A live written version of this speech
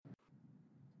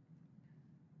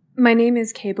My name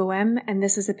is Kay Bohem, and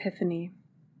this is Epiphany.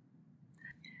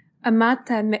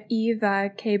 Amata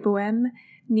me'iva Kay Bohem,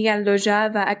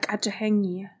 nialojava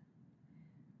akachahengi.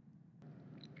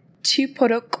 2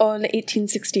 Porokol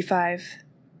 1865.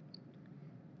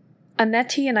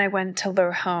 Annette and I went to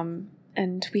their home,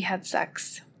 and we had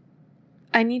sex.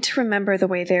 I need to remember the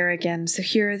way there again, so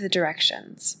here are the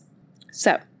directions.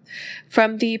 So,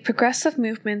 from the Progressive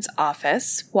Movement's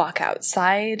office, walk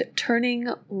outside, turning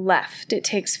left. It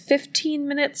takes 15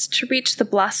 minutes to reach the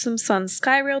Blossom Sun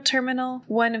Skyrail Terminal,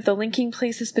 one of the linking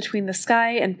places between the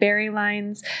Skye and Barrie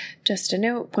lines. Just a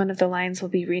note, one of the lines will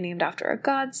be renamed after a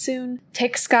god soon.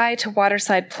 Take Skye to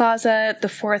Waterside Plaza, the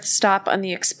 4th stop on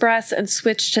the Express, and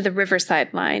switch to the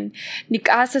Riverside line.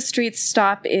 Nikasa Street's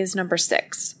stop is number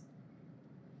 6.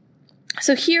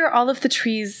 So here, all of the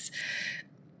trees,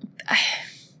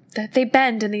 they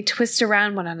bend and they twist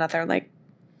around one another like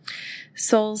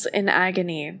souls in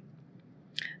agony.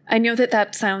 I know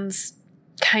that sounds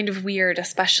kind of weird,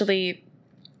 especially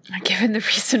given the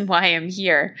reason why I'm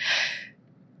here.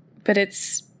 But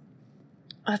that's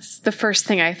the first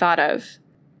thing I thought of.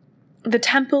 The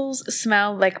temples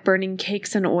smell like burning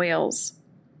cakes and oils.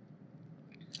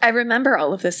 I remember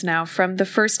all of this now from the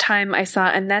first time I saw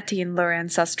Annette in their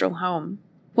ancestral home.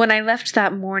 When I left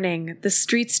that morning, the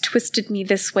streets twisted me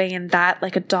this way and that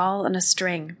like a doll on a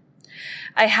string.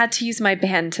 I had to use my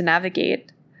band to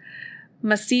navigate.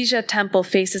 Masija Temple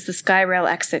faces the Skyrail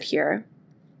exit here.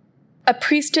 A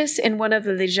priestess in one of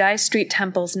the Lijai Street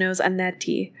temples knows Annette.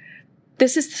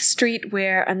 This is the street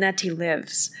where Annette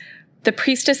lives. The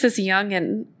priestess is young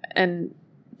and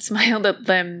smiled at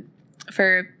them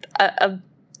for a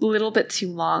little bit too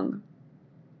long.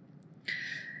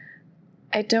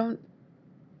 I don't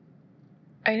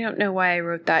know why I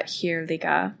wrote that here,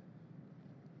 Liga.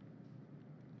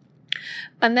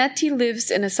 Annette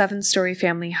lives in a 7-story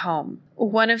family home,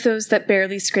 one of those that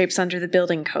barely scrapes under the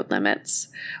building code limits.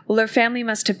 Well, her family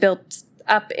must have built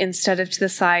up instead of to the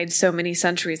side so many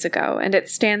centuries ago, and it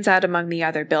stands out among the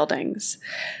other buildings.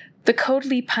 The code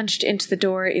Lee punched into the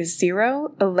door is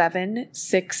 0, 11,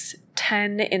 6,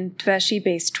 10 in Tveshi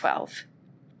base 12.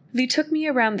 Lee took me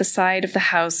around the side of the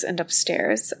house and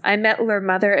upstairs. I met their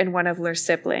mother and one of their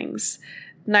siblings.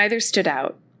 Neither stood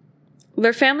out.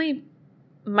 Their family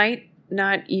might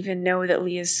not even know that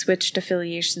Lee has switched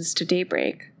affiliations to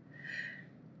Daybreak.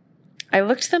 I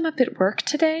looked them up at work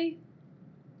today.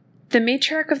 The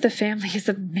matriarch of the family is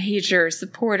a major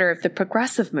supporter of the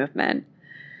Progressive Movement.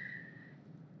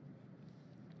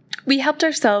 We helped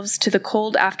ourselves to the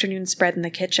cold afternoon spread in the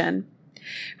kitchen.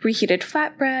 Reheated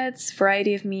flatbreads,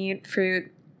 variety of meat,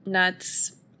 fruit,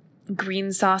 nuts,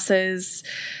 green sauces,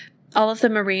 all of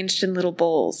them arranged in little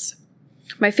bowls.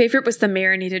 My favorite was the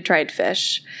marinated dried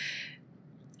fish.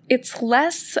 It's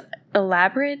less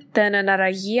elaborate than a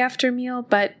narayi after meal,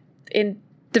 but in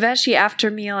Tveshi after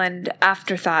meal and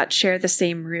afterthought share the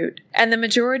same root. And the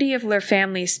majority of their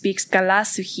family speaks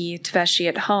Galasuhi Tveshi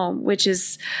at home, which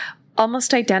is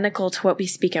almost identical to what we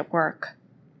speak at work.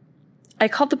 I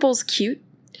called the bowls cute,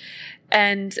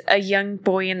 and a young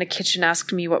boy in the kitchen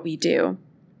asked me what we do.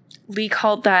 Lee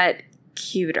called that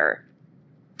cuter.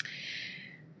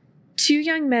 2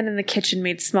 young men in the kitchen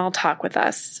made small talk with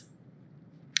us.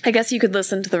 I guess you could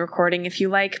listen to the recording if you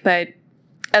like, but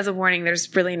as a warning,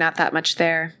 there's really not that much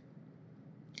there.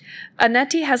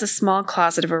 Annette has a small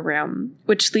closet of a room,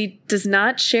 which Lee does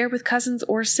not share with cousins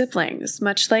or siblings,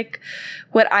 much like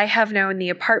what I have now in the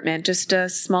apartment, just a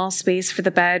small space for the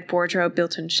bed, wardrobe,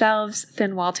 built-in shelves,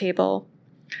 thin wall table.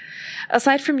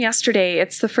 Aside from yesterday,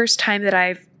 it's the first time that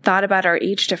I've thought about our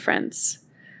age difference.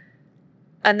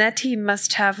 Annette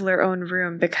must have their own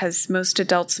room because most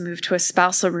adults move to a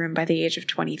spousal room by the age of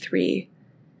 23.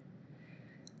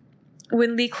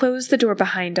 When Lee closed the door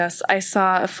behind us, I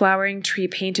saw a flowering tree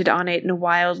painted on it in a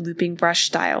wild looping brush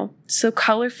style, so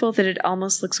colorful that it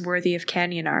almost looks worthy of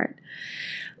canyon art.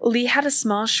 Lee had a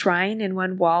small shrine in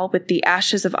one wall with the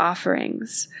ashes of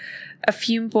offerings, a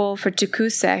fume bowl for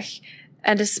tukusech,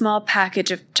 and a small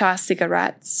package of chas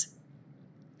cigarettes.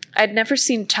 I'd never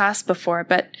seen chas before,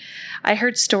 but I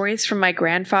heard stories from my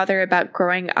grandfather about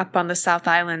growing up on the South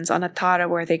Islands on a tara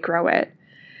where they grow it.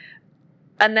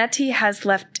 Annette has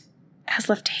left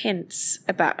hints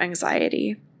about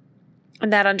anxiety,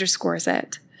 and that underscores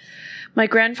it. My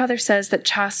grandfather says that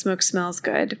chas smoke smells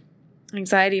good.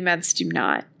 Anxiety meds do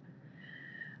not.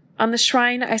 On the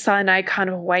shrine, I saw an icon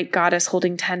of a white goddess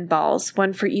holding 10 balls,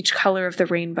 one for each color of the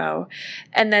rainbow,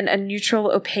 and then a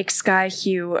neutral opaque sky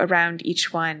hue around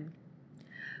each one.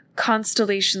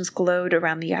 Constellations glowed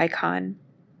around the icon.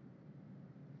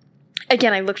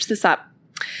 Again, I looked this up.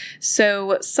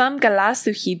 So some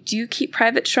Galasuhi do keep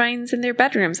private shrines in their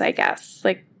bedrooms, I guess,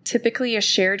 like typically a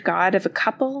shared god of a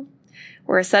couple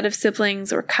or a set of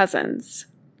siblings or cousins.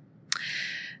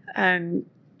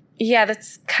 Yeah,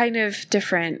 that's kind of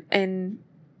different. And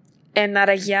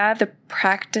that, the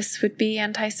practice would be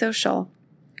antisocial.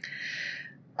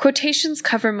 Quotations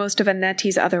cover most of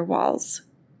Annetti's other walls.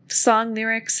 Song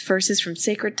lyrics, verses from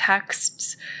sacred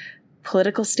texts,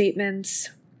 political statements.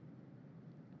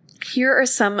 Here are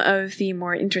some of the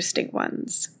more interesting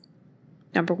ones.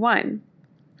 Number 1.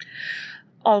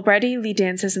 Already Lee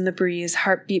dances in the breeze,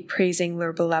 heartbeat praising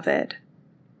Lur beloved.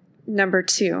 Number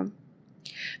 2.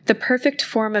 The perfect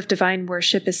form of divine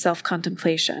worship is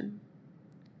self-contemplation.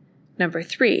 Number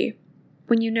 3.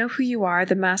 When you know who you are,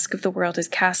 the mask of the world is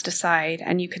cast aside,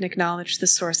 and you can acknowledge the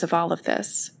source of all of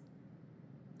this.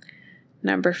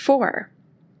 Number 4.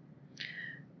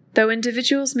 Though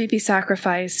individuals may be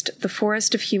sacrificed, the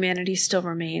forest of humanity still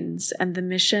remains, and the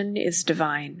mission is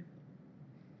divine.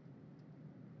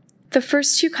 The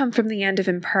first 2 come from the end of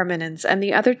impermanence, and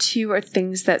the other 2 are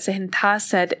things that Sehinta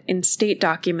said in state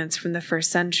documents from the 1st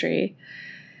century.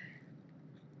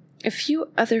 A few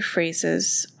other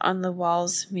phrases on the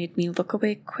walls made me look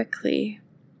away quickly.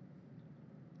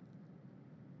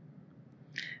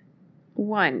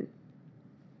 1.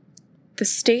 The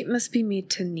state must be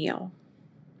made to kneel.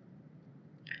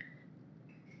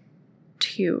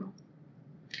 2.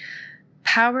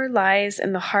 Power lies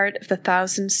in the heart of the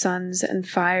 1,000 suns and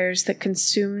fires that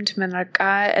consumed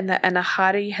Menarka, and that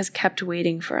Anahari has kept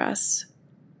waiting for us.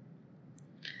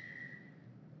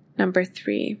 Number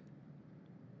 3.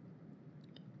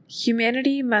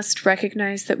 Humanity must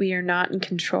recognize that we are not in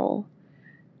control.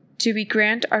 Do we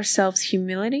grant ourselves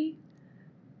humility,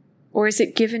 or is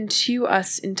it given to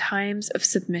us in times of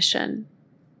submission?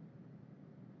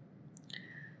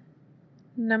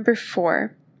 Number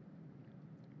 4.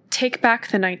 Take back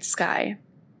the night sky.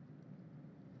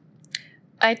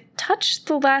 I touched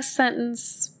the last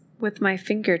sentence with my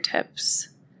fingertips.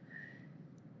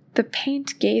 The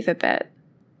paint gave a bit.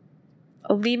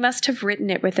 Lee must have written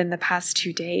it within the past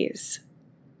 2 days.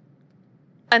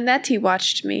 Annetti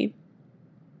watched me.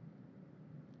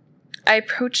 I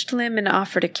approached Lim and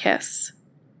offered a kiss.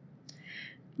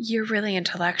 You're really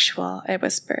intellectual, I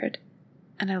whispered,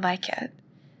 and I like it.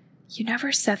 You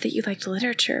never said that you liked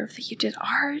literature, that you did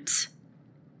art.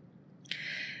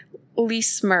 Lee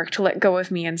smirked, let go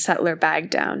of me, and set Lur bag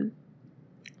down.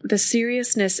 The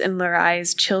seriousness in Lur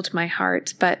eyes chilled my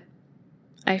heart, but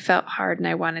I felt hard and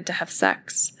I wanted to have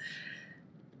sex.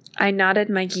 I knotted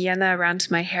my guiana around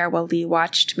my hair while Lee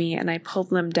watched me, and I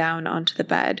pulled Lim down onto the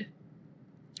bed.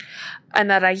 An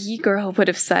Arayi girl would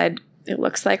have said, "It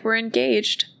looks like we're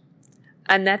engaged."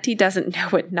 Annetti doesn't know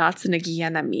what knots in a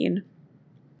guiana mean.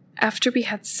 After we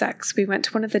had sex, we went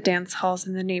to one of the dance halls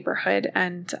in the neighborhood,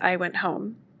 and I went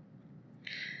home.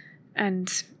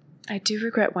 And I do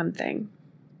regret one thing.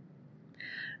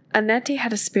 Annetti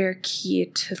had a spare key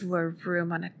to the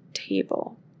room on a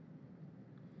table,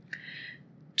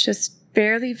 just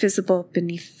barely visible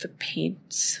beneath the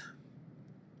paint.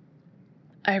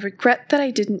 I regret that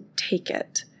I didn't take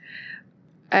it.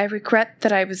 I regret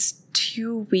that I was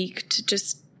too weak to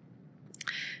just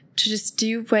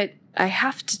do what I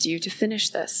have to do to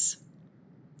finish this.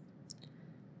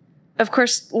 Of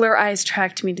course, Lur eyes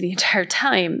tracked me the entire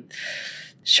time,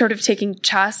 short of taking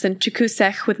chas and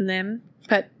chukusek with Lim,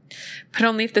 but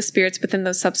only if the spirits within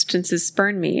those substances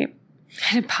spurn me.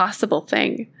 An impossible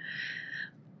thing.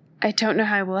 I don't know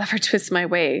how I will ever twist my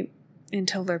way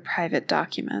into Lur private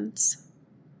documents.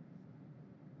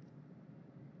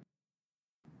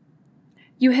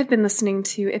 You have been listening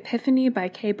to Epiphany by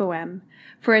Kay Boehm.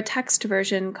 For a text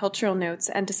version, cultural notes,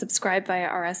 and to subscribe via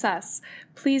RSS,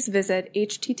 please visit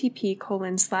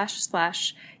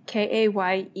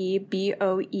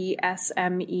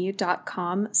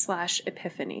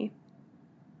http://kayeboesme.com/epiphany.